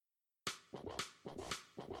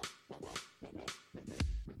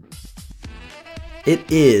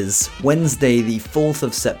It is Wednesday, the 4th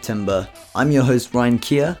of September. I'm your host, Ryan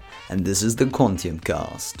Kia, and this is the Quantium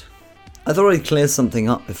Cast. I thought I'd clear something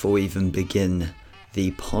up before we even begin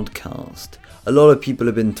the podcast. A lot of people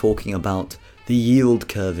have been talking about the yield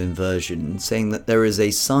curve inversion, saying that there is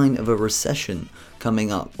a sign of a recession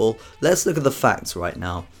coming up. Well, let's look at the facts right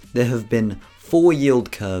now. There have been 4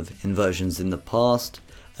 yield curve inversions in the past,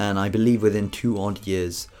 and I believe within 2 odd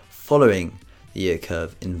years following the yield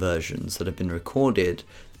curve inversions that have been recorded,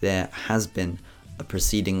 there has been a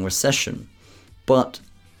preceding recession. But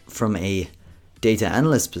from a data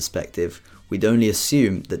analyst perspective, we'd only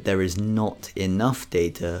assume that there is not enough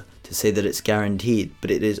data to say that it's guaranteed, but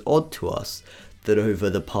it is odd to us that over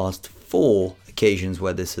the past 4 occasions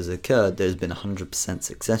where this has occurred, there's been a 100%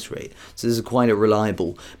 success rate. So this is quite a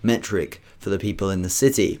reliable metric for the people in the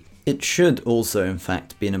city. It should also, in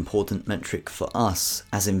fact, be an important metric for us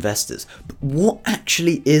as investors. But what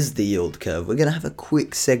actually is the yield curve? We're going to have a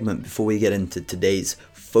quick segment before we get into today's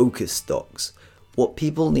focus stocks. What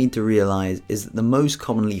people need to realize is that the most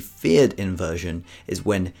commonly feared inversion is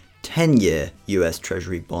when 10-year US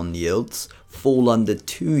Treasury bond yields fall under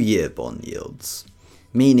 2-year bond yields,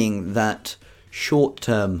 meaning that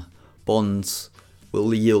short-term bonds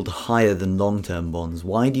will yield higher than long-term bonds.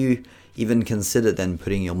 Why do you even consider then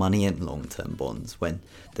putting your money in long-term bonds when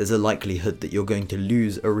there's a likelihood that you're going to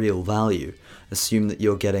lose a real value? Assume that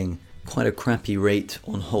you're getting quite a crappy rate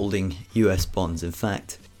on holding US bonds. In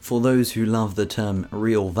fact, for those who love the term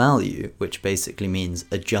real value, which basically means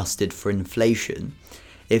adjusted for inflation,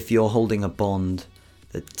 if you're holding a bond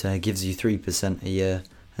that gives you 3% a year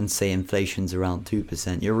and say inflation's around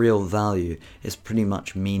 2%, your real value is pretty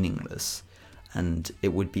much meaningless, and it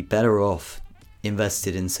would be better off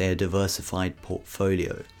invested in, say, a diversified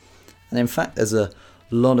portfolio. And in fact, there's a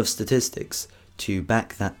lot of statistics to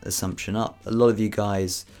back that assumption up. A lot of you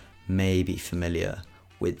guys may be familiar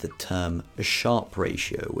with the term a Sharpe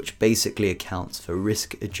ratio, which basically accounts for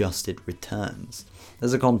risk-adjusted returns.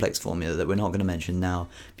 There's a complex formula that we're not going to mention now,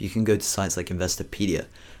 but you can go to sites like Investopedia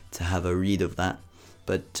to have a read of that.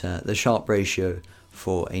 But the Sharpe ratio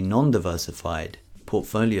for a non-diversified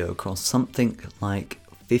portfolio across something like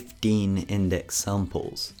 15 index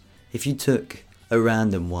samples, if you took a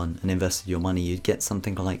random one and invested your money, you'd get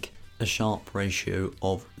something like a Sharpe ratio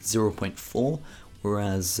of 0.4,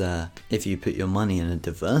 whereas if you put your money in a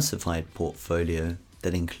diversified portfolio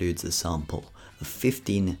that includes a sample of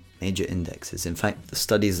 15 major indexes. In fact, the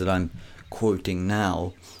studies that I'm quoting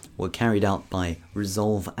now were carried out by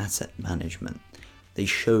Resolve Asset Management. They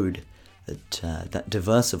showed that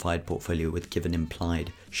diversified portfolio would give an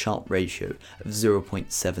implied Sharpe ratio of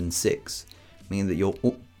 0.76, meaning that you're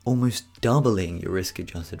almost doubling your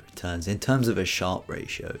risk-adjusted returns in terms of a Sharpe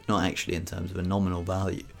ratio, not actually in terms of a nominal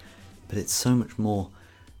value, but it's so much more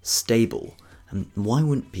stable. And why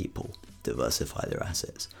wouldn't people diversify their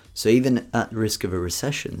assets? So even at risk of a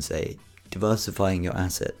recession, say, diversifying your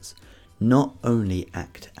assets not only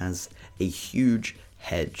act as a huge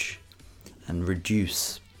hedge and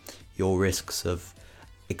reduce your risks of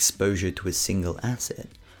exposure to a single asset,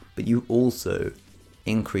 but you also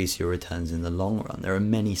increase your returns in the long run. There are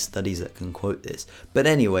many studies that can quote this. But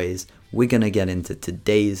anyways, we're going to get into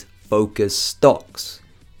today's focus stocks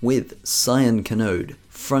with CyanCanode,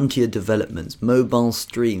 Frontier Developments, Mobile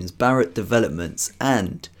Streams, Barrett Developments,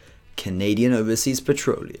 and Canadian Overseas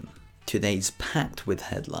Petroleum. Today's packed with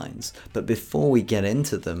headlines, but before we get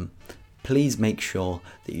into them, please make sure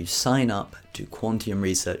that you sign up to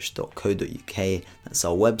quantiumresearch.co.uk. That's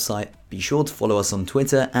our website. Be sure to follow us on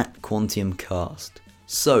Twitter at QuantiumCast.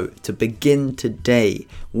 So, to begin today,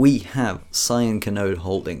 we have CyanCanode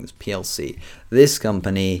Holdings PLC. This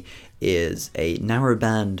company is a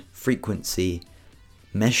narrowband frequency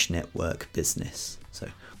mesh network business. So,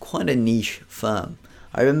 quite a niche firm.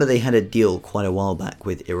 I remember they had a deal quite a while back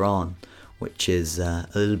with Iran, which is a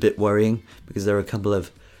little bit worrying because there are a couple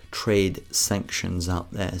of trade sanctions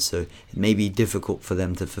out there, so it may be difficult for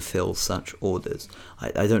them to fulfill such orders.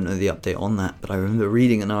 I don't know the update on that, but I remember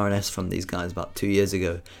reading an RNS from these guys about 2 years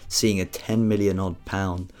ago, seeing a 10 million odd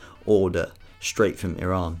pound order straight from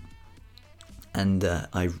Iran. And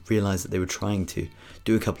I realized that they were trying to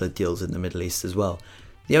do a couple of deals in the Middle East as well.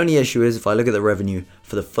 The only issue is, if I look at the revenue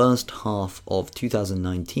for the first half of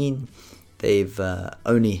 2019, they've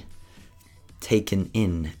only taken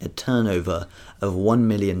in a turnover of £1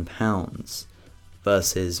 million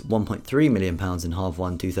versus £1.3 million in half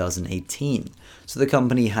 1 2018. So the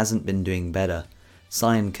company hasn't been doing better.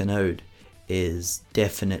 CyanCanode is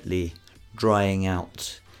definitely drying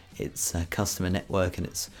out its customer network and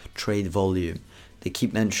its trade volume. They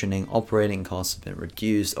keep mentioning operating costs have been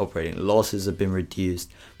reduced, operating losses have been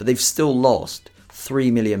reduced, but they've still lost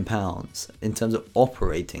 £3 million in terms of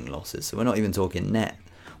operating losses. So we're not even talking net.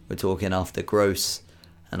 We're talking after gross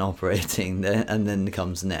and operating there, and then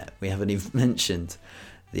comes net. We haven't even mentioned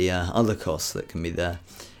the other costs that can be there.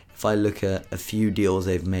 If I look at a few deals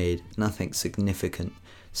they've made, nothing significant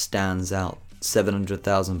stands out. £700,000,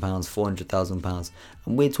 £400,000,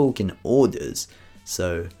 and we're talking orders,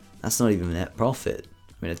 so that's not even net profit.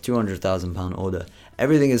 I mean, a £200,000 order.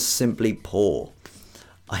 Everything is simply poor.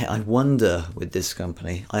 I wonder with this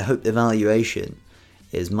company, I hope the valuation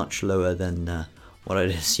is much lower than what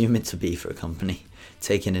I'd assume it to be for a company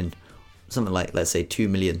taking in something like, let's say, 2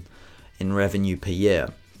 million in revenue per year.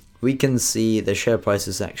 We can see the share price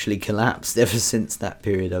has actually collapsed ever since that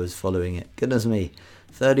period I was following it. Goodness me,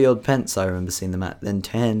 30 odd pence I remember seeing them at, then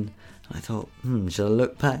 10. And I thought, should I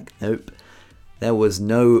look back? Nope. There was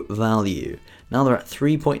no value. Now they're at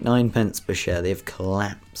 3.9 pence per share. They've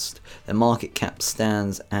collapsed. Their market cap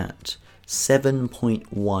stands at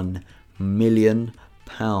 £7.1 million.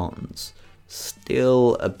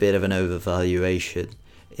 Still a bit of an overvaluation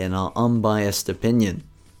in our unbiased opinion.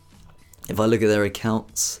 If I look at their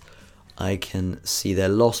accounts, I can see their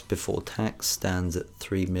loss before tax stands at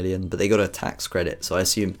 3 million, but they got a tax credit, so I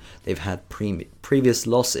assume they've had previous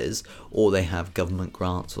losses, or they have government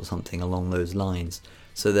grants or something along those lines.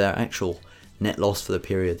 So their actual net loss for the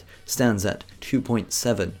period stands at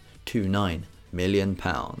 £2.729 million.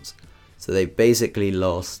 So they basically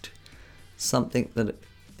lost something that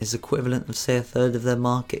is equivalent of, say, a third of their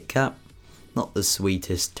market cap. Not the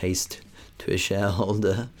sweetest taste to a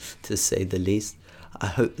shareholder, to say the least. I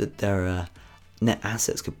hope that their net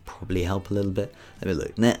assets could probably help a little bit. Let me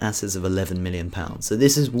look. Net assets of £11 million. So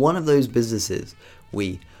this is one of those businesses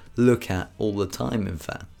we look at all the time, in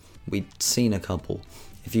fact. We've seen a couple.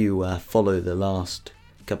 If you follow the last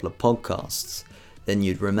couple of podcasts, then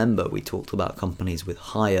you'd remember we talked about companies with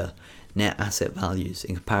higher net asset values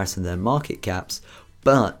in comparison to their market caps,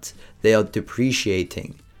 but they are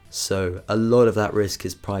depreciating. So a lot of that risk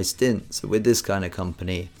is priced in. So with this kind of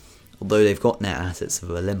company, although they've got net assets of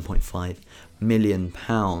 £11.5 million,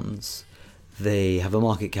 they have a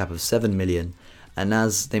market cap of 7 million. And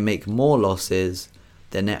as they make more losses,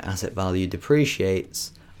 their net asset value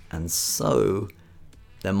depreciates, and so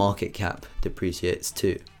their market cap depreciates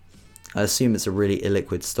too. I assume it's a really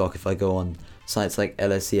illiquid stock. If I go on sites like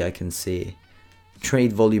LSE, I can see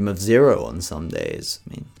trade volume of 0 on some days. I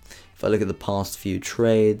mean, if I look at the past few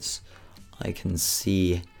trades, I can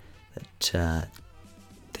see that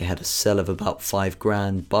they had a sell of about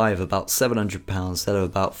 £5,000, buy of about £700, sell of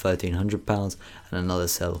about £1,300, and another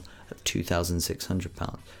sell of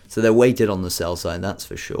 £2,600. So they're weighted on the sell side, that's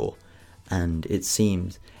for sure. And it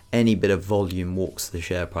seems any bit of volume walks the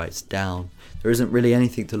share price down. There isn't really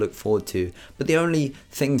anything to look forward to. But the only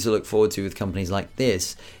thing to look forward to with companies like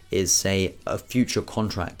this is, say, a future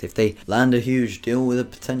contract. If they land a huge deal with a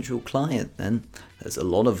potential client, then there's a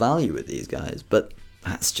lot of value with these guys. But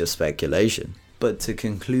that's just speculation. But to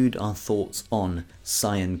conclude our thoughts on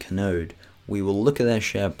Cyanconode, we will look at their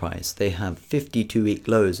share price. They have 52-week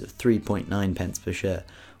lows of 3.9 pence per share,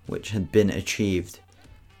 which had been achieved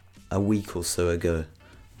a week or so ago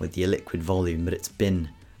with the illiquid volume, but it's been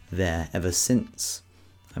there ever since.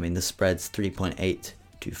 I mean, the spread's 3.8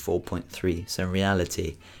 to 4.3, so in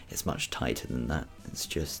reality it's much tighter than that. It's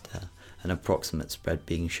just an approximate spread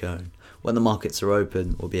being shown. When the markets are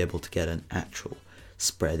open, we'll be able to get an actual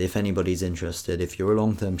spread if anybody's interested. If you're a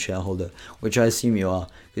long-term shareholder, which I assume you are,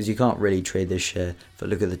 because you can't really trade this share. If I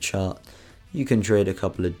look at the chart, you can trade a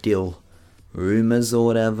couple of deal rumors or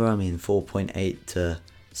whatever. I mean, 4.8 to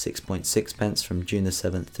 6.6 pence from June the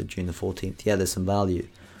 7th to June the 14th. Yeah, there's some value.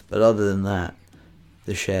 But other than that,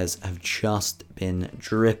 the shares have just been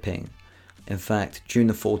dripping. In fact, June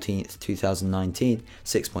the 14th, 2019,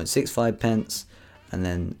 6.65 pence, and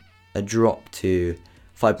then a drop to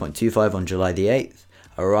 5.25 on July the 8th,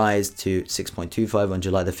 a rise to 6.25 on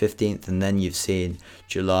July the 15th, and then you've seen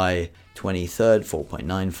July 23rd,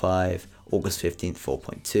 4.95, August 15th,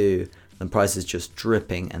 4.2. The price is just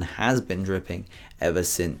dripping and has been dripping ever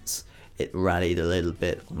since it rallied a little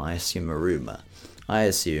bit on, I assume, a rumor. I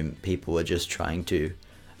assume people were just trying to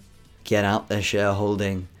get out their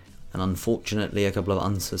shareholding, and unfortunately a couple of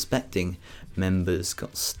unsuspecting members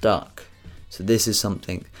got stuck. So this is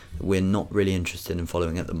something that we're not really interested in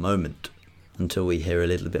following at the moment until we hear a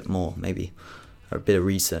little bit more. Maybe a bit of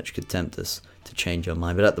research could tempt us to change our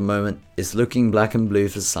mind, but at the moment it's looking black and blue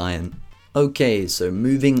for Cyan. Okay, so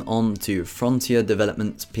moving on to Frontier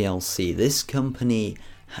Developments PLC. This company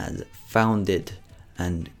has founded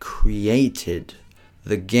and created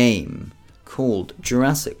the game called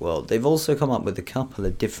Jurassic World. They've also come up with a couple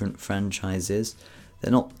of different franchises.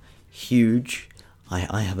 They're not huge.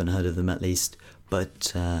 I haven't heard of them at least,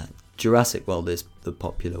 but Jurassic World is the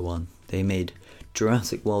popular one. They made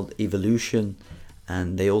Jurassic World Evolution,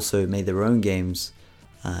 and they also made their own games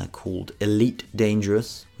called Elite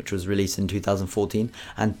Dangerous, which was released in 2014,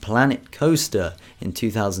 and Planet Coaster in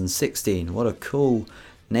 2016. What a cool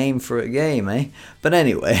name for a game, eh? But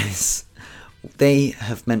anyways, they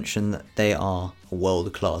have mentioned that they are a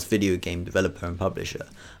world-class video game developer and publisher.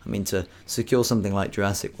 I mean, to secure something like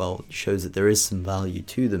Jurassic World shows that there is some value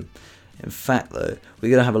to them. In fact, though, we're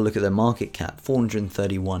going to have a look at their market cap,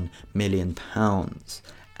 £431 million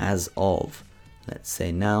as of, let's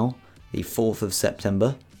say now, the 4th of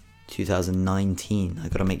September 2019.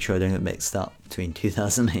 I've got to make sure I don't get mixed up between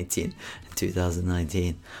 2018 and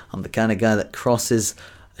 2019. I'm the kind of guy that crosses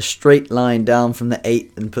a straight line down from the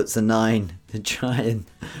 8 and puts a 9 to try and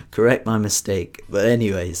correct my mistake. But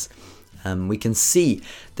anyways, we can see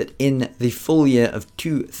that in the full year of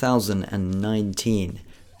 2019,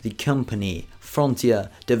 the company Frontier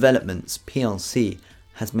Developments plc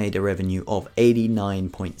has made a revenue of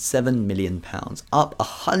 £89.7 million, up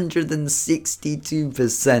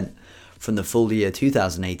 162% from the full year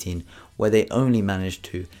 2018, where they only managed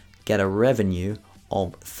to get a revenue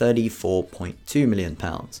of £34.2 million.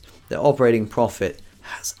 Their operating profit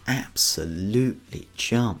has absolutely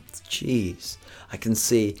jumped. Jeez. I can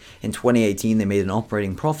see in 2018 they made an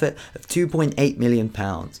operating profit of £2.8 million.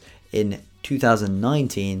 In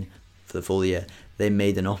 2019, for the full year, they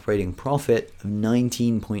made an operating profit of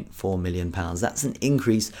 £19.4 million. That's an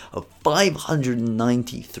increase of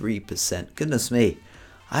 593%. Goodness me,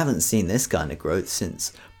 I haven't seen this kind of growth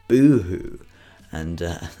since Boohoo and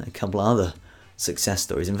a couple other success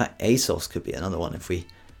stories. In fact, ASOS could be another one if we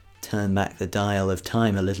turn back the dial of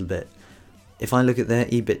time a little bit. If I look at their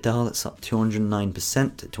EBITDA, it's up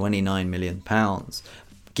 209% to £29 million,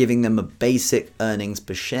 giving them a basic earnings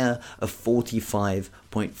per share of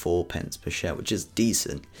 45.4 pence per share, which is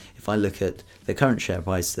decent. If I look at the current share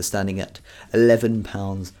price, they're standing at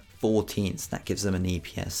 £11.14, so that gives them an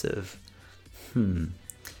EPS of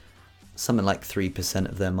something like 3%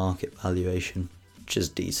 of their market valuation, which is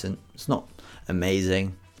decent. It's not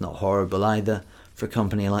amazing, not horrible either. For a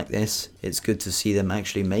company like this, it's good to see them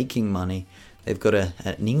actually making money. They've got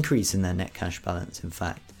an increase in their net cash balance, in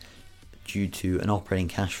fact, due to an operating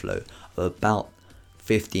cash flow of about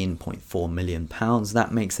 £15.4 million.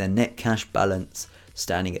 That makes their net cash balance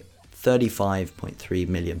standing at £35.3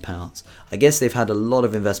 million. I guess they've had a lot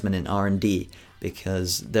of investment in R&D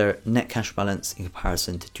because their net cash balance in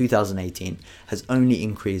comparison to 2018 has only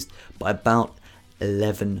increased by about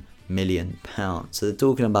 £11 million. So they're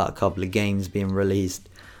talking about a couple of games being released,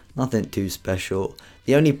 nothing too special.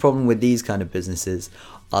 The only problem with these kind of businesses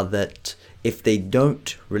are that if they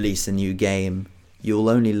don't release a new game, you'll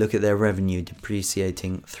only look at their revenue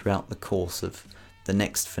depreciating throughout the course of the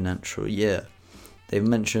next financial year. They've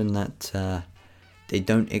mentioned that they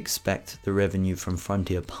don't expect the revenue from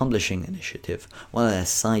Frontier Publishing Initiative, one of their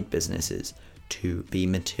side businesses, to be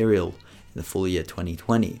material in the full year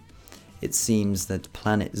 2020. It seems that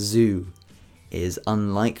Planet Zoo is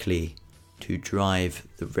unlikely to drive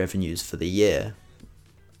the revenues for the year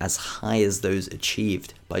as high as those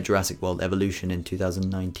achieved by Jurassic World Evolution in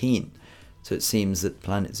 2019. So it seems that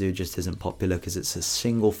Planet Zoo just isn't popular because it's a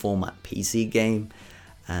single format PC game,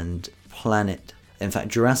 and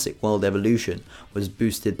Jurassic World Evolution was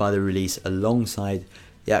boosted by the release alongside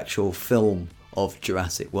the actual film of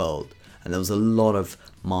Jurassic World, and there was a lot of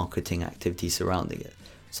marketing activity surrounding it.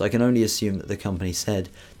 So I can only assume that the company said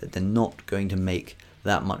that they're not going to make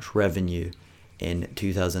that much revenue in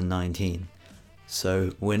 2019.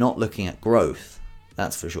 So we're not looking at growth,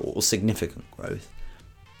 that's for sure, or significant growth.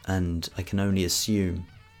 And I can only assume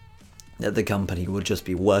that the company will just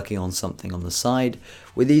be working on something on the side.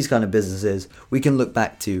 With these kind of businesses, we can look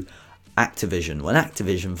back to Activision. When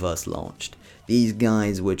Activision first launched, these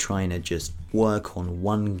guys were trying to just work on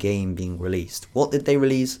one game being released. What did they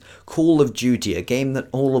release? Call of Duty, a game that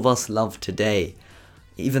all of us love today.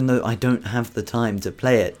 Even though I don't have the time to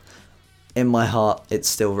play it, in my heart it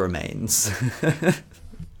still remains.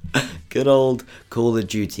 Good old Call of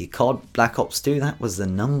Duty. COD Black Ops 2, that was the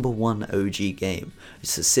 #1 OG game. I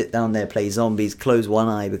used to sit down there, play zombies, close one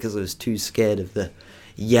eye because I was too scared of the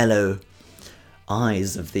yellow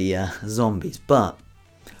eyes of the zombies. But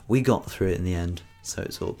we got through it in the end, so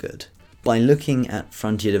it's all good. By looking at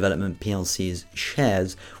Frontier Development PLC's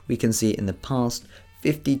shares, we can see in the past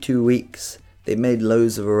 52 weeks They made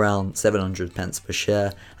lows of around 700 pence per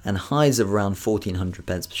share and highs of around 1400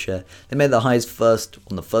 pence per share. They made the highs first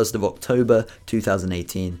on the 1st of October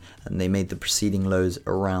 2018, and they made the preceding lows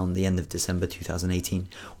around the end of December 2018,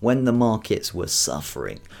 when the markets were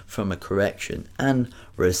suffering from a correction and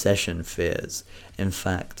recession fears. In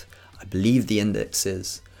fact, I believe the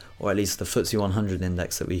indexes, or at least the FTSE 100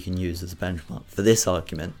 index that we can use as a benchmark for this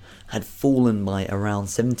argument, had fallen by around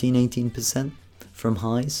 17-18% from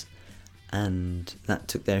highs, and that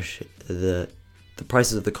took the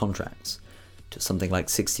prices of the contracts to something like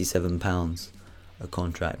 £67 a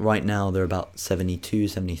contract. Right now they're about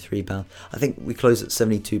 £72-73. I think we closed at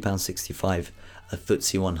 £72.65 a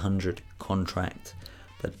FTSE 100 contract.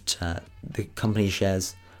 But the company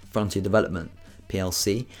shares, Frontier Development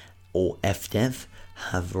PLC, or FDev,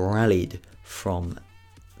 have rallied from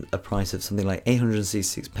a price of something like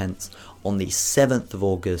 866 pence on the 7th of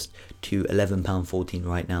August to £11.14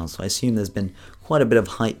 right now. So I assume there's been quite a bit of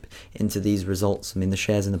hype into these results. I mean, the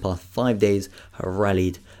shares in the past 5 days have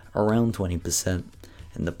rallied around 20%.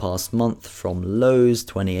 In the past month, from lows,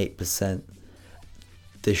 28%.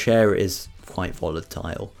 The share is quite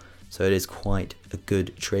volatile, so it is quite a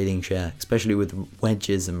good trading share, especially with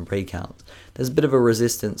wedges and breakouts. There's a bit of a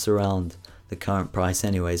resistance around the current price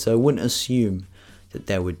anyway, so I wouldn't assume that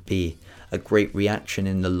there would be a great reaction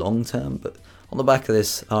in the long term, but on the back of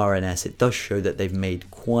this RNS, it does show that they've made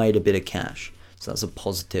quite a bit of cash, so that's a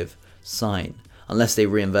positive sign. Unless they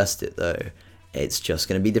reinvest it though, it's just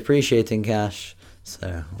going to be depreciating cash,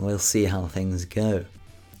 so we'll see how things go.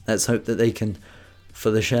 Let's hope that they can,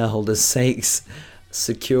 for the shareholders' sakes,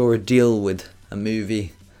 secure a deal with a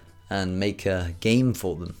movie and make a game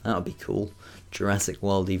for them. That would be cool. Jurassic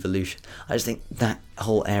World Evolution. I just think that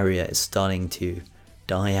whole area is starting to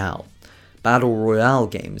die out. Battle Royale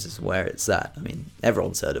games is where it's at. I mean,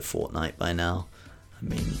 everyone's heard of Fortnite by now. I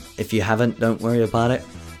mean, if you haven't, don't worry about it.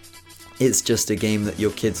 It's just a game that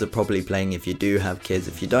your kids are probably playing if you do have kids.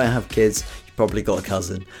 If you don't have kids, you've probably got a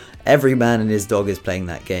cousin. Every man and his dog is playing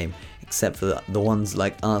that game, except for the ones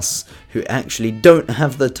like us who actually don't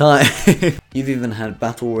have the time. You've even had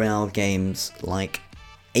Battle Royale games like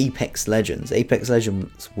Apex Legends. Apex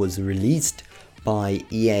Legends was released by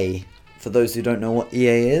EA. For those who don't know what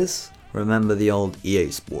EA is, remember the old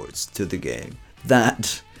EA Sports to the game.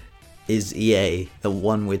 That is EA, the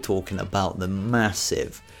one we're talking about, the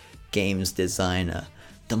massive games designer,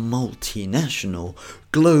 the multinational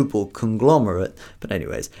global conglomerate. But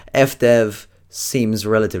anyways, FDev seems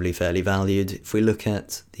relatively fairly valued. If we look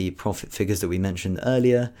at the profit figures that we mentioned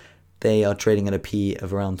earlier, they are trading at a P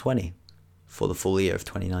of around 20 for the full year of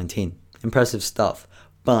 2019. Impressive stuff,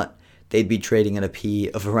 but they'd be trading at a P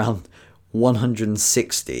of around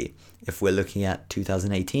 160 if we're looking at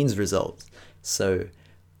 2018's results. So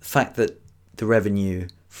the fact that the revenue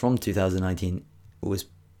from 2019 was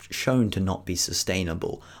shown to not be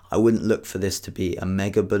sustainable, I wouldn't look for this to be a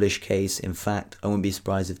mega bullish case. In fact, I wouldn't be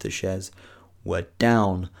surprised if the shares were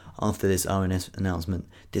down after this RNS announcement,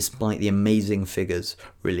 despite the amazing figures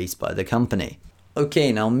released by the company.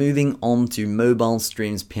 Okay, now moving on to Mobile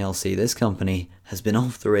Streams PLC. This company has been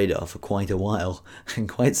off the radar for quite a while, and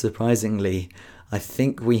quite surprisingly, I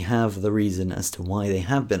think we have the reason as to why they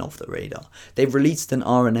have been off the radar. They've released an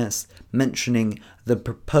RNS mentioning the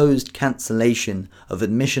proposed cancellation of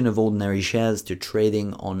admission of ordinary shares to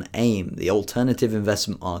trading on AIM, the alternative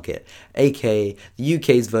investment market, aka the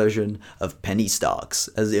UK's version of penny stocks,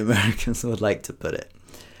 as the Americans would like to put it.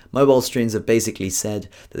 Mobile Streams have basically said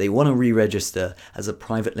that they want to re-register as a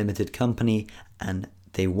private limited company, and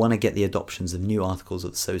they want to get the adoptions of new articles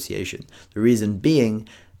of association. The reason being,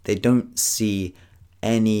 they don't see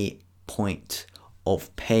any point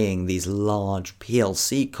of paying these large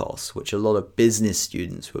PLC costs, which a lot of business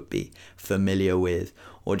students would be familiar with,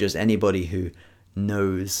 or just anybody who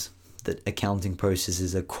knows that accounting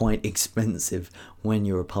processes are quite expensive when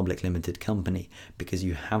you're a public limited company, because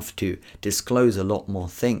you have to disclose a lot more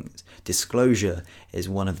things. Disclosure is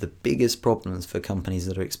one of the biggest problems for companies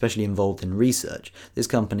that are especially involved in research. This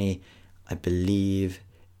company, I believe,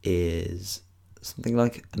 is something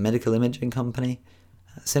like a medical imaging company,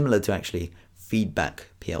 similar to actually Feedback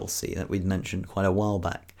PLC that we'd mentioned quite a while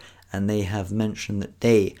back, and they have mentioned that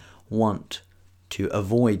they want to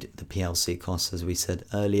avoid the PLC costs, as we said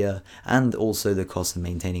earlier, and also the cost of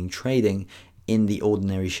maintaining trading in the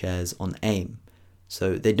ordinary shares on AIM.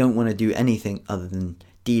 So they don't want to do anything other than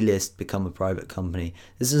delist, become a private company.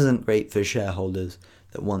 This isn't great for shareholders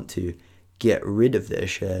that want to get rid of their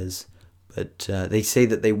shares, but they say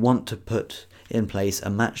that they want to put in place a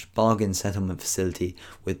matched bargain settlement facility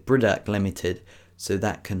with Bridac Limited, so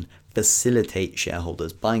that can facilitate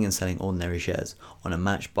shareholders buying and selling ordinary shares on a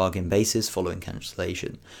matched bargain basis following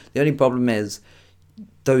cancellation. The only problem is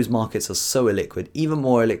those markets are so illiquid, even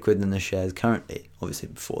more illiquid than the shares currently, obviously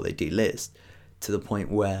before they delist, to the point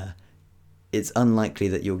where it's unlikely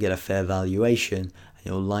that you'll get a fair valuation and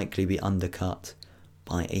you'll likely be undercut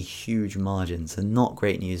by a huge margin. So not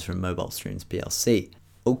great news from Mobile Streams PLC.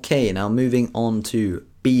 Okay, now moving on to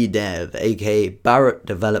BDev, aka Barrett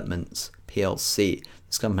Developments PLC.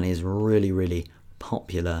 This company is really, really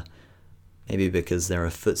popular, maybe because they're a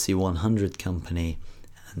FTSE 100 company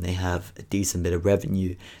and they have a decent bit of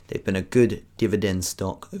revenue. They've been a good dividend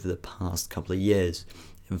stock over the past couple of years.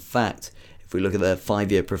 In fact, if we look at their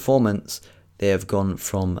 5-year performance, they have gone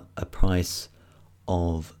from a price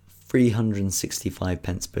of 365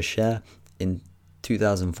 pence per share in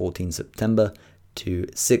 2014 September to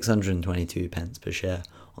 622 pence per share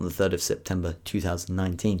on the 3rd of September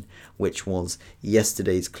 2019, which was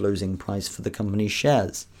yesterday's closing price for the company's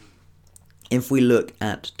shares. If we look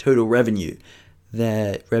at total revenue,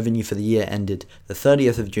 their revenue for the year ended the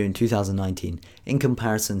 30th of June 2019 in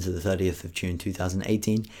comparison to the 30th of June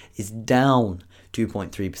 2018 is down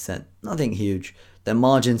 2.3%. Nothing huge. Their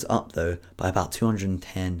margins up though by about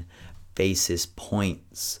 210 basis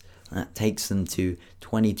points. That takes them to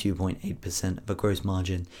 22.8% of a gross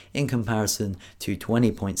margin in comparison to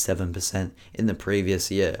 20.7% in the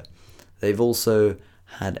previous year. They've also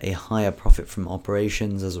had a higher profit from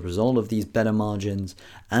operations as a result of these better margins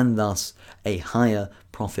and thus a higher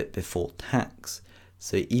profit before tax.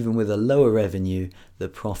 So even with a lower revenue, the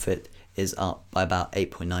profit is up by about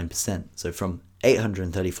 8.9%. So from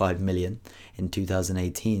 835 million in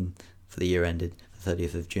 2018 for the year ended the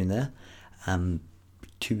 30th of June there,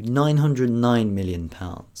 to £909 million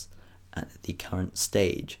at the current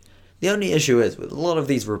stage. The only issue is with a lot of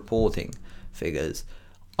these reporting figures,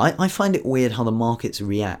 I find it weird how the markets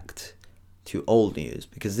react to old news,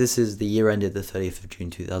 because this is the year ended the 30th of June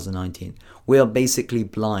 2019. We are basically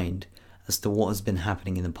blind as to what has been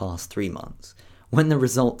happening in the past 3 months. When the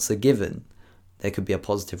results are given, there could be a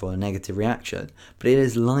positive or a negative reaction, but it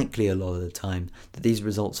is likely a lot of the time that these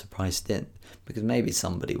results are priced in, because maybe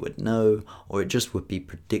somebody would know, or it just would be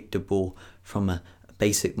predictable from a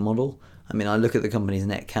basic model. I mean, I look at the company's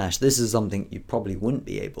net cash. This is something you probably wouldn't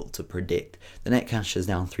be able to predict. The net cash is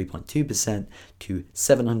down 3.2% to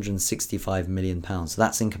 £765 million. So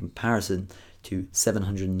that's in comparison to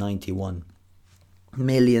 £791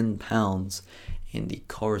 million in the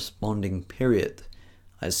corresponding period.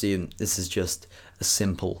 I assume this is just a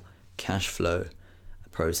simple cash flow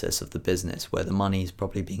process of the business where the money is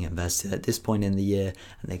probably being invested at this point in the year,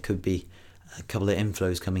 and there could be a couple of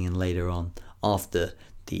inflows coming in later on after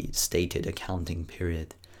the stated accounting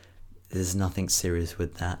period. There's nothing serious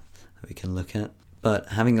with that we can look at. But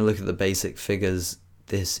having a look at the basic figures,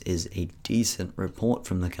 this is a decent report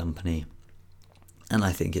from the company. And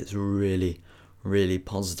I think it's really, really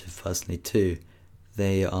positive personally too.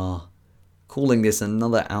 They are calling this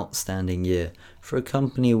another outstanding year for a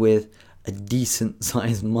company with a decent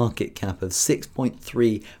sized market cap of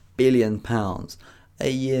 £6.3 billion. A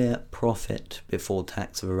year profit before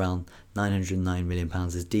tax of around £909 million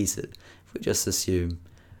is decent. If we just assume,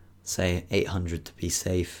 say, 800 to be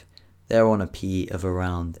safe, they're on a PE of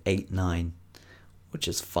around 8-9, which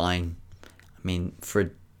is fine. I mean, for a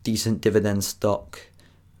decent dividend stock,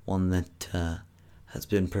 one that has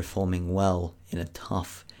been performing well in a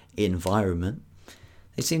tough environment,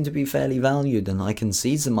 they seem to be fairly valued, and I can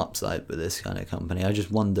see some upside with this kind of company. I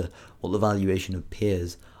just wonder what the valuation of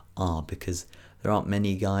peers are, because there aren't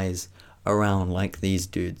many guys around like these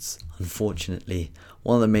dudes, unfortunately.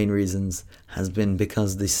 One of the main reasons has been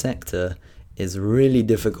because the sector is really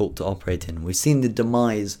difficult to operate in. We've seen the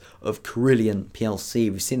demise of Carillion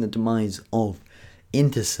PLC, we've seen the demise of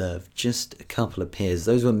Interserve, just a couple of peers.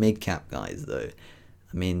 Those were mid-cap guys though.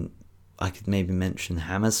 I mean, I could maybe mention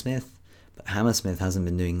Hammersmith, but Hammersmith hasn't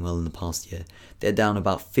been doing well in the past year. They're down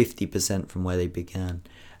about 50% from where they began.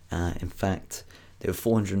 In fact, they were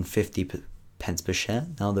 450 pence per share.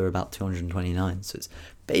 Now they're about 229. So it's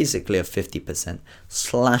basically a 50%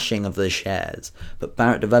 slashing of the shares. But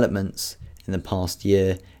Barrett Developments in the past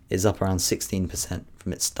year is up around 16%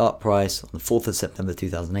 from its start price on the 4th of September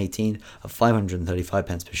 2018 of 535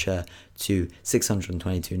 pence per share to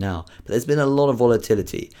 622 now. But there's been a lot of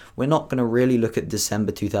volatility. We're not going to really look at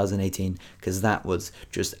December 2018 because that was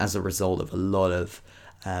just as a result of a lot of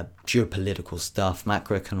geopolitical stuff,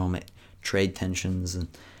 macroeconomic trade tensions, and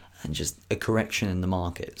just a correction in the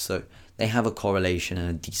market. So they have a correlation and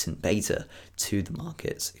a decent beta to the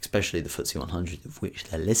markets, especially the FTSE 100, of which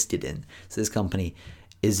they're listed in. So this company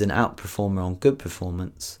is an outperformer on good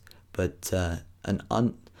performance, but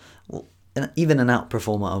even an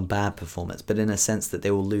outperformer or bad performance, but in a sense that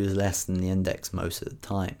they will lose less than the index most of the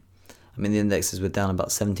time. I mean, the indexes were down about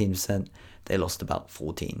 17%, they lost about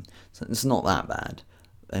 14%, so it's not that bad.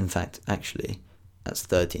 In fact, actually, that's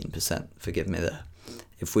 13%, forgive me there.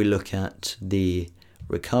 If we look at the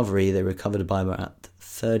recovery, they recovered by about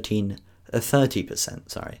 30 to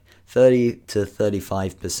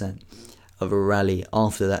 35% of a rally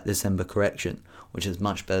after that December correction, which is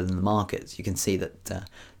much better than the markets. You can see that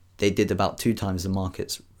they did about 2 times the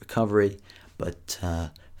market's recovery, but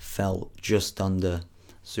fell just under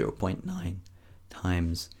 0.9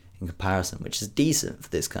 times in comparison, which is decent for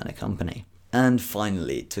this kind of company. And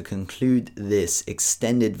finally, to conclude this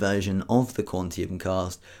extended version of the Quantium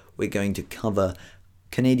Cast, we're going to cover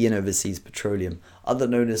Canadian Overseas Petroleum, other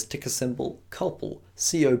known as ticker symbol COPL,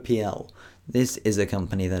 COPL. This is a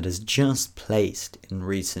company that has just placed in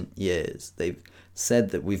recent years. They've said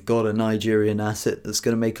that we've got a Nigerian asset that's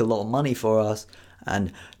going to make a lot of money for us,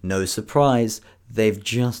 and no surprise, they've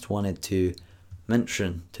just wanted to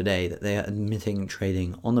mention today that they are admitting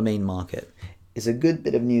trading on the main market. It's a good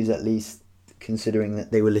bit of news, at least considering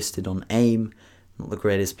that they were listed on AIM, not the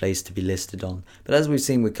greatest place to be listed on. But as we've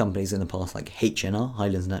seen with companies in the past like HNR,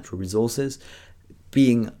 Highlands Natural Resources,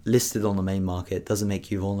 being listed on the main market doesn't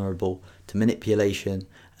make you vulnerable to manipulation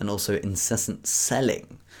and also incessant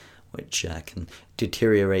selling, which can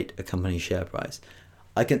deteriorate a company's share price.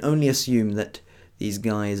 I can only assume that these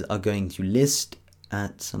guys are going to list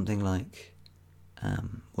at something like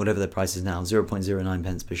whatever the price is now, 0.09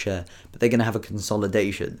 pence per share, but they're going to have a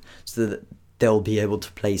consolidation so that they'll be able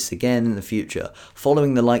to place again in the future,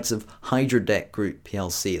 following the likes of Hydrodeck Group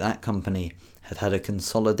PLC. That company had a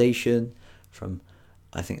consolidation from,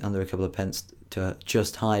 I think, under a couple of pence to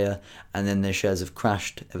just higher, and then their shares have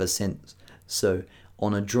crashed ever since. So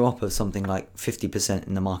on a drop of something like 50%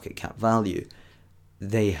 in the market cap value,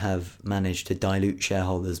 they have managed to dilute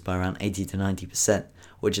shareholders by around 80 to 90%,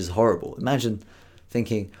 which is horrible. Imagine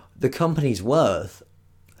thinking the company's worth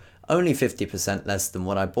only 50% less than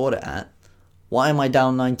what I bought it at. Why am I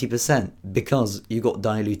down 90%? Because you got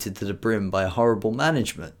diluted to the brim by a horrible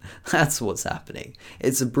management. That's what's happening.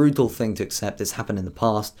 It's a brutal thing to accept. It's happened in the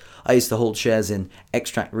past. I used to hold shares in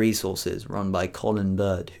Extract Resources, run by Colin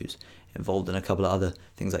Bird, who's involved in a couple of other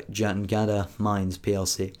things like Jatengada Mines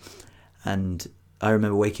PLC. And I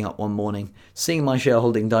remember waking up one morning, seeing my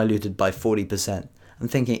shareholding diluted by 40%, and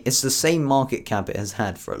thinking, it's the same market cap it has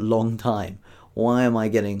had for a long time. Why am I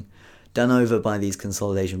getting done over by these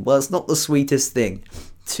consolidations? Well, it's not the sweetest thing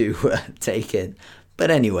to take in. But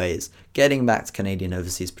anyways, getting back to Canadian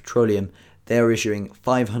Overseas Petroleum, they're issuing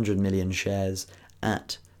 500 million shares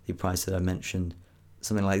at the price that I mentioned,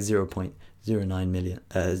 something like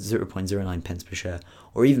 0.09 pence per share,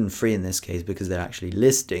 or even free in this case because they're actually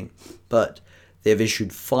listing. But they've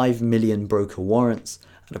issued 5 million broker warrants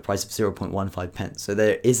at a price of 0.15 pence. So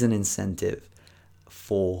there is an incentive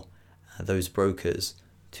for those brokers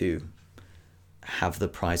to have the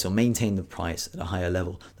price or maintain the price at a higher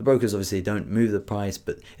level. The brokers obviously don't move the price,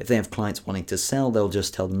 but if they have clients wanting to sell, they'll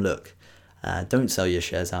just tell them, look, don't sell your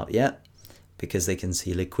shares out yet, because they can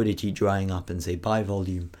see liquidity drying up and say buy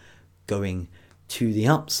volume going to the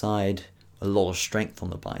upside, a lot of strength on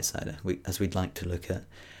the buy side, as we'd like to look at.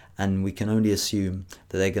 And we can only assume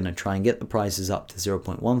that they're going to try and get the prices up to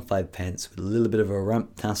 0.15 pence with a little bit of a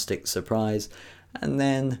ramptastic surprise, and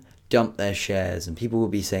then dump their shares. And people will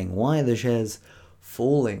be saying, why are the shares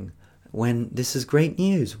falling when this is great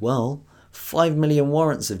news? Well, 5 million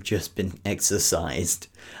warrants have just been exercised,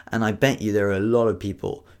 and I bet you there are a lot of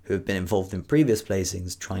people who have been involved in previous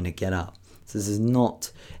placings trying to get up. So this is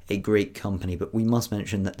not a great company, but we must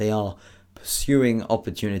mention that they are pursuing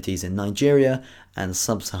opportunities in Nigeria and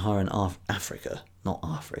sub-Saharan Africa. Not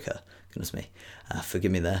Africa, goodness me,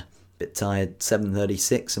 forgive me there, bit tired.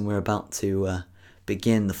 7:36 and we're about to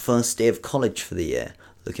begin the first day of college for the year.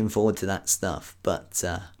 Looking forward to that stuff. But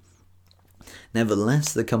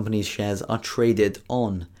nevertheless, the company's shares are traded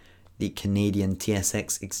on the Canadian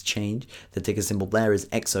TSX exchange. The ticker symbol there is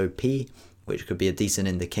XOP, which could be a decent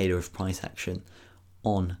indicator of price action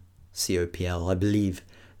on COPL. I believe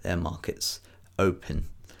their markets open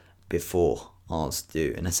before ours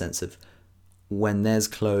do, in a sense of when theirs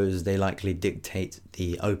close, they likely dictate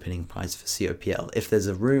the opening price for COPL. If there's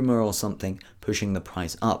a rumor or something pushing the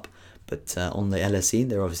price up, but on the LSE,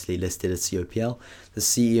 they're obviously listed as COPL. The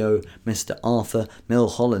CEO, Mr. Arthur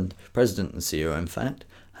Milholland, President and CEO, in fact,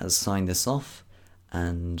 has signed this off.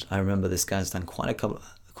 And I remember this guy's done quite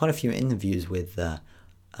a few interviews with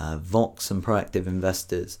Vox and Proactive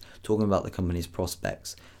Investors, talking about the company's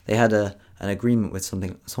prospects. They had an agreement with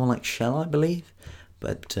someone like Shell, I believe,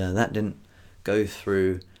 but that didn't go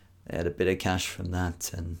through. They had a bit of cash from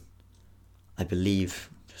that, and I believe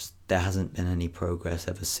just there hasn't been any progress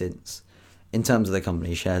ever since. In terms of the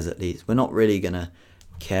company shares, at least. We're not really going to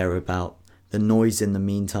care about the noise in the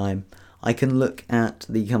meantime. I can look at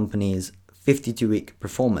the company's 52-week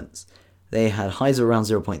performance. They had highs of around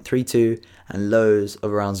 0.32 and lows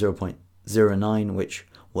of around 0.09, which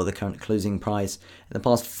were the current closing price. In the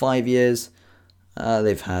past 5 years,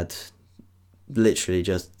 they've had literally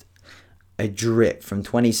just a drip from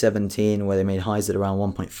 2017, where they made highs at around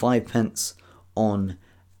 1.5 pence on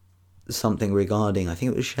something regarding, I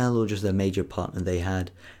think it was Shell or just a major partner they had.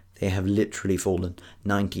 They have literally fallen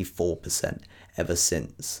 94% ever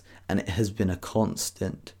since, and it has been a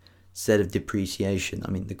constant set of depreciation. I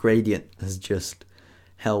mean, the gradient has just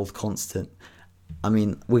held constant. I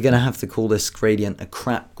mean, we're going to have to call this gradient a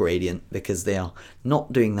crap gradient, because they are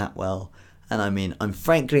not doing that well. And I mean, I'm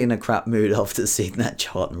frankly in a crap mood after seeing that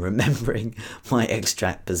chart and remembering my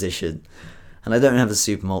extract position. And I don't have a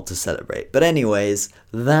super malt to celebrate. But anyways,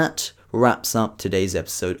 that wraps up today's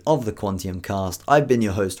episode of the Quantium Cast. I've been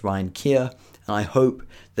your host, Ryan Keir, and I hope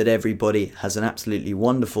that everybody has an absolutely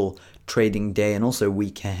wonderful trading day and also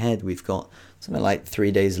week ahead. We've got something like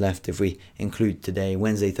 3 days left if we include today,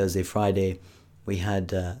 Wednesday, Thursday, Friday. We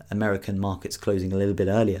had American markets closing a little bit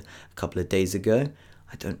earlier a couple of days ago.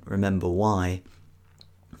 I don't remember why,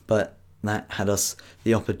 but that had us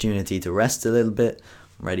the opportunity to rest a little bit.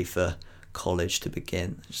 I'm ready for college to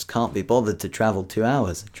begin. I just can't be bothered to travel 2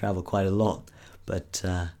 hours. I travel quite a lot, but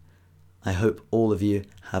I hope all of you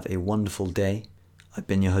have a wonderful day. I've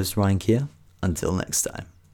been your host, Ryan Keir. Until next time.